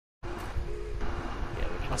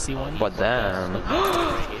see one. But damn.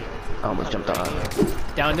 I almost jumped on.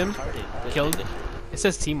 Downed him. Killed. It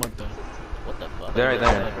says team up though. What the fuck? They're right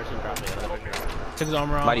there. Took his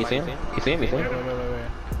armor off. Might you see him? You see him? You see him? Wait.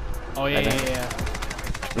 Oh yeah, yeah.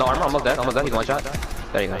 No armor, almost dead. Almost dead. He's one shot.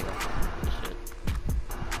 There you go.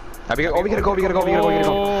 We gotta go.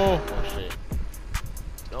 Oh shit.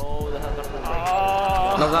 No, the hell's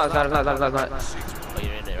No, it's not. Oh,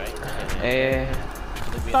 you're in it, right?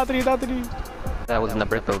 Tatri. That was in the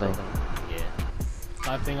brick building. Yeah.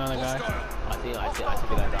 Live thing on the guy. I see the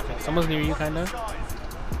guy dropping. Someone's near you, kinda.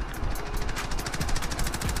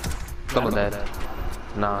 Someone's dead.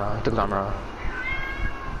 Nah, he took his armor off.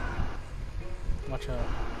 Watch out.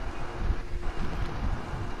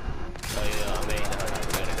 Oh yeah, I mean,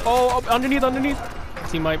 Oh, up, underneath.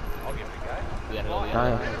 Team wipe. we gotta go.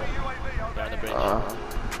 Nice. They're on the bridge.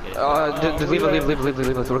 Just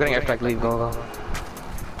leave us. We're getting airstrike. Leave. Go.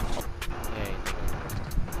 Hey.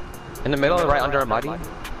 In the middle, right under Amadi. Are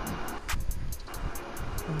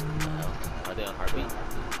they on heartbeat?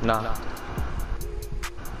 Nah.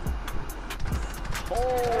 Oh!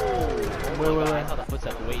 Wait. I saw the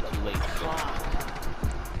footstep way too late.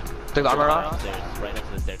 Took the armor off. Upstairs, right next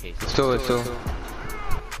to the staircase. It's two.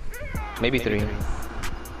 Maybe three. Okay.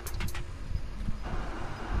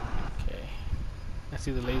 I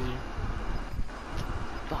see the laser.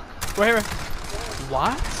 Fuck. Right here.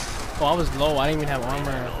 What? Oh, I was low. I didn't even have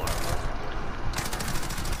armor.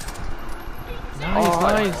 Nice. Oh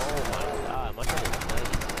my god, much better than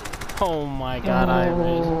nice. Oh my god,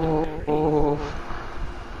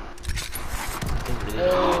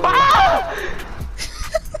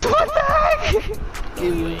 What the heck?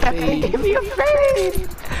 Give me a fade!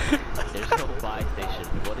 There's no buy station.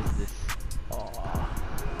 What is this?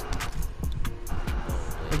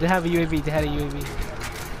 They have a UAV. They had a UAV.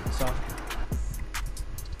 So.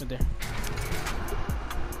 Right there.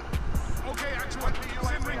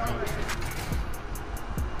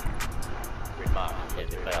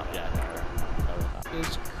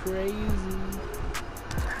 It's crazy.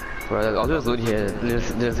 Bro, all this loot here,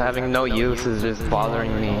 just having no use is just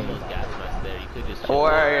bothering me.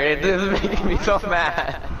 Or it is making me so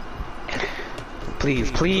mad. Please.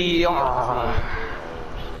 Bro,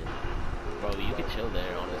 you can chill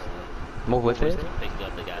there, honestly. Move with it? Picking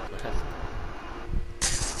up the gas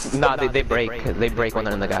mask. Nah, they break. They break when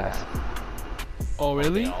they're in the gas. Oh,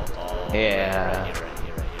 really? Yeah. You're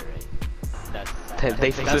right.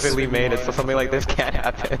 They specifically made it so something like this can't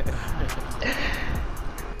happen.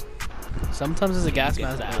 Sometimes it's a gas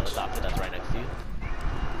mask. That's right next to you.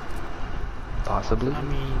 Possibly. I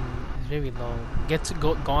mean, it's very low. Get to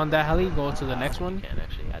go on that heli. Go to the next one. Can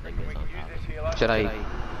actually, I think it's on top. Should I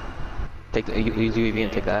take the use UAV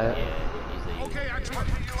and take that? Yeah, use the UAV.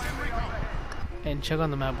 And check on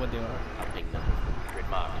the map what they are. I'll ping them.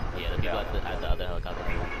 Yeah, the people at the other helicopter.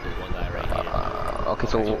 There's one guy right here. Okay,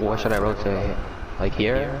 so what should I rotate? Like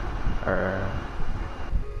here? Or...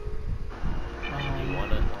 You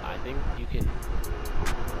wanna, I think you can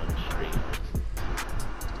run straight.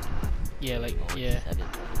 Yeah, yeah.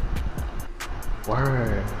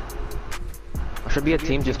 Word. There should be a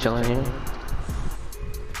team just chilling here.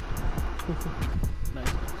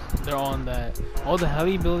 Nice. They're all on that. All the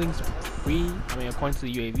heli buildings free. I mean, according to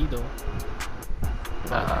the UAV though.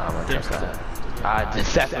 Nah, I'm gonna trust that.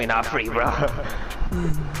 It's definitely not free, bro.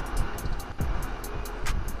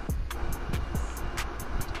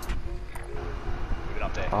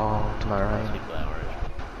 Oh, to my right.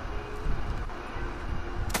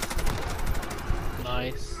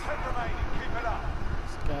 Nice. This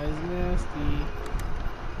guy's nasty.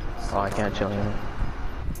 Oh, I can't chill here.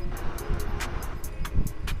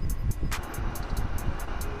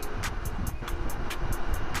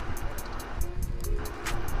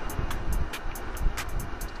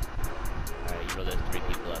 Alright, you know there's 3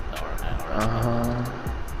 people at the R.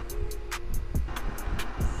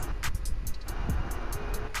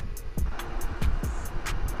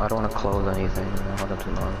 I don't want to close anything. I hold up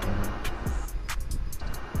too long.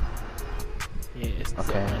 Yeah, it's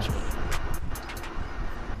okay.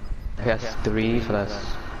 I guess 3, so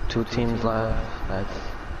that's 2 teams left. That's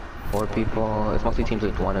 4 people. It's mostly teams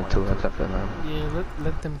with 1 and 2, except for them. Yeah,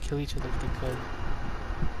 let them kill each other if they could.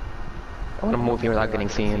 I want to move here without getting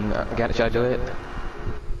seen. Should I do it?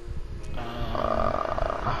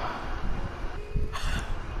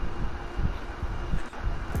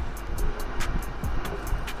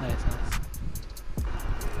 Nice.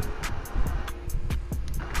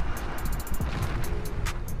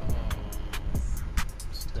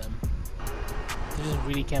 It's them. They're just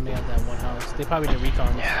really camping out that one house. They probably did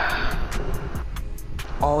recon. Yeah.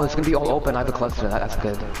 Oh, it's gonna be all open. I have a cluster. That's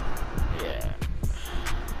good. Yeah.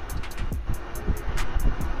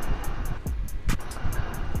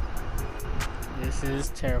 This is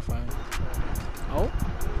terrifying. Oh.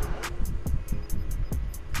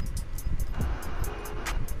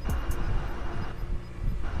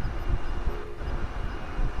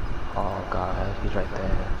 Oh god, he's right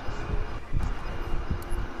there.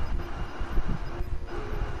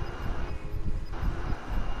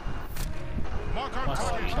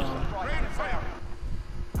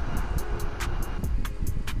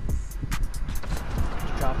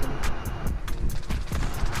 Dropping.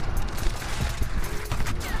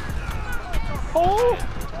 Oh!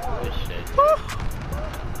 Good shit.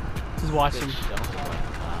 Just watch him. Good shit. Oh my god.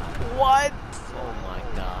 What? Oh my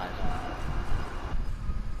god.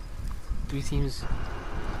 3 teams.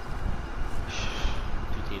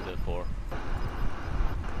 2 teams at 4.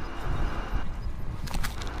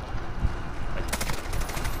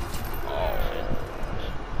 Oh shit.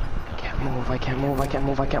 I can't move, I can't move, I can't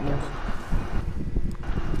move, I can't move.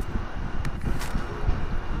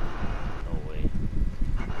 No way.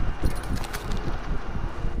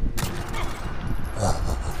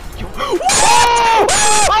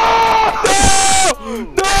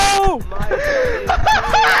 No!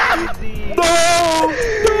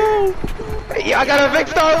 Yeah, I got a big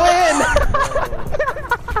star win!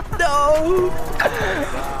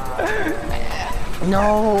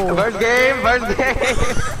 No! First game, first game!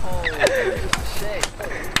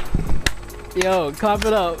 Yo, clap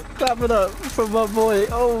it up for my boy.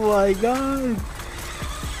 Oh my god.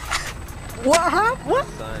 What happened? What?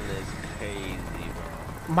 Son is crazy,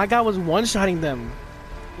 bro. My guy was one-shotting them.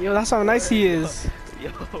 Yo, that's how nice he is. Yo,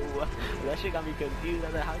 that shit got me confused. I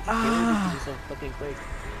was like, how did you so fucking quick?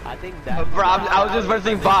 I think that. Bro, I was just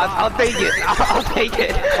versing bots. I'll take it. I'll take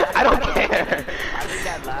it. I don't care. I think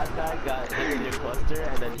that last guy got hit in your cluster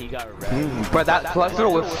and then he got red. But that cluster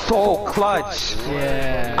was so clutch.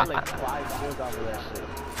 Yeah. Like 5 kills off of that shit.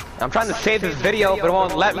 I'm trying to save this video, but it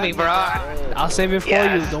won't let me, bro. I'll save it for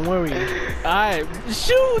you. Don't worry. Alright,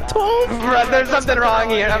 shoot, 12. Bro, there's something wrong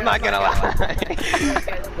here. I'm not gonna lie. Look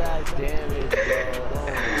at that damage, bro. Oh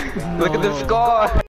my god. Look at the score.